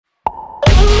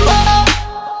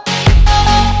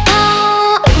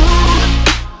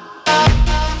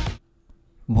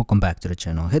Welcome back to the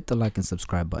channel. Hit the like and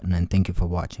subscribe button, and thank you for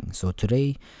watching. So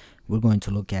today we're going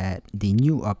to look at the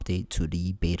new update to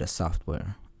the beta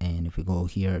software. And if we go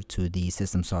here to the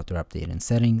system software update and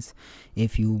settings,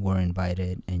 if you were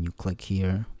invited and you click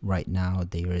here right now,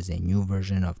 there is a new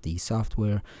version of the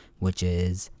software which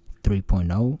is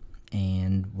 3.0,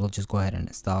 and we'll just go ahead and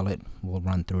install it. We'll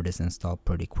run through this install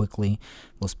pretty quickly.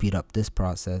 We'll speed up this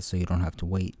process so you don't have to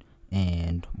wait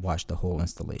and watch the whole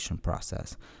installation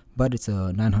process. But it's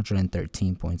a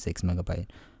 913.6 megabyte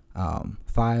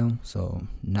file, so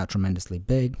not tremendously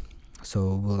big.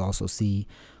 So we'll also see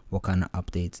what kind of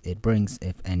updates it brings,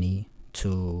 if any,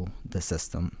 to the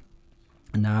system.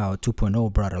 Now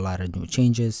 2.0 brought a lot of new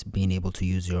changes, being able to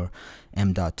use your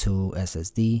M.2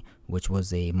 SSD, which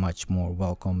was a much more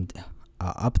welcomed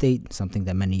update, something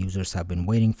that many users have been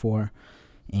waiting for,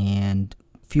 and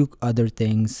few other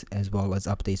things, as well as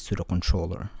updates to the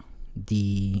controller.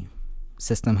 The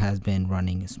system has been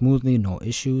running smoothly, no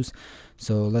issues.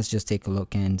 So let's just take a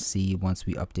look and see once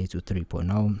we update to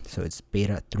 3.0. So it's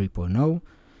beta 3.0,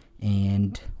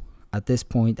 and at this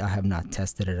point I have not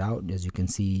tested it out. As you can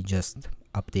see, just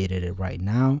updated it right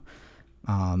now.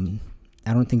 I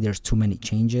don't think there's too many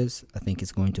changes. I think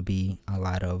it's going to be a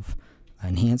lot of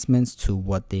enhancements to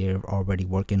what they're already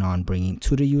working on bringing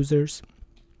to the users.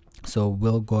 So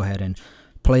we'll go ahead and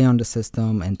play on the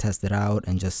system and test it out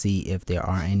and just see if there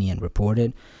are any and report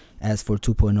it. As for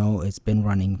 2.0, it's been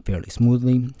running fairly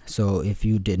smoothly. So if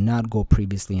you did not go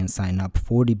previously and sign up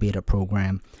for the beta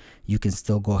program, you can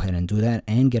still go ahead and do that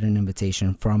and get an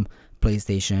invitation from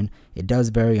PlayStation. It does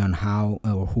vary on how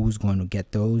or who's going to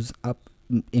get those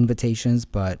invitations,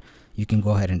 but you can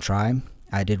go ahead and try.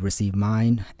 I did receive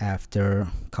mine after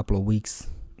a couple of weeks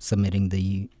submitting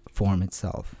the form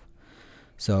itself.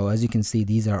 So as you can see,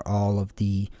 these are all of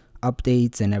the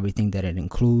updates and everything that it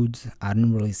includes. I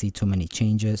didn't really see too many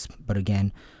changes, but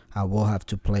again, I will have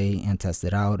to play and test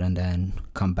it out and then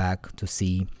come back to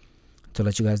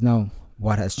let you guys know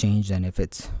what has changed and if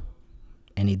it's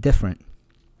any different.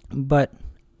 But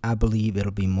I believe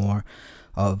it'll be more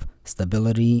of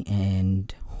stability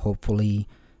and hopefully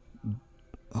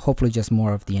just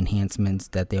more of the enhancements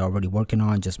that they're already working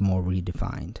on, just more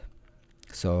redefined.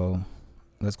 So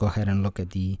let's go ahead and look at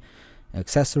the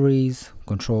accessories,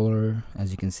 controller.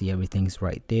 As you can see, everything's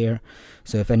right there.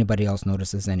 So if anybody else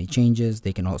notices any changes,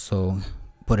 they can also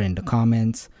put it in the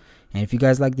comments. And if you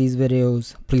guys like these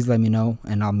videos, please let me know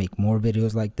and I'll make more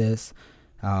videos like this.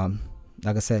 Like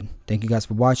I said, thank you guys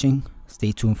for watching.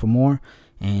 Stay tuned for more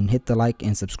and hit the like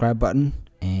and subscribe button,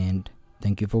 and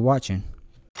thank you for watching.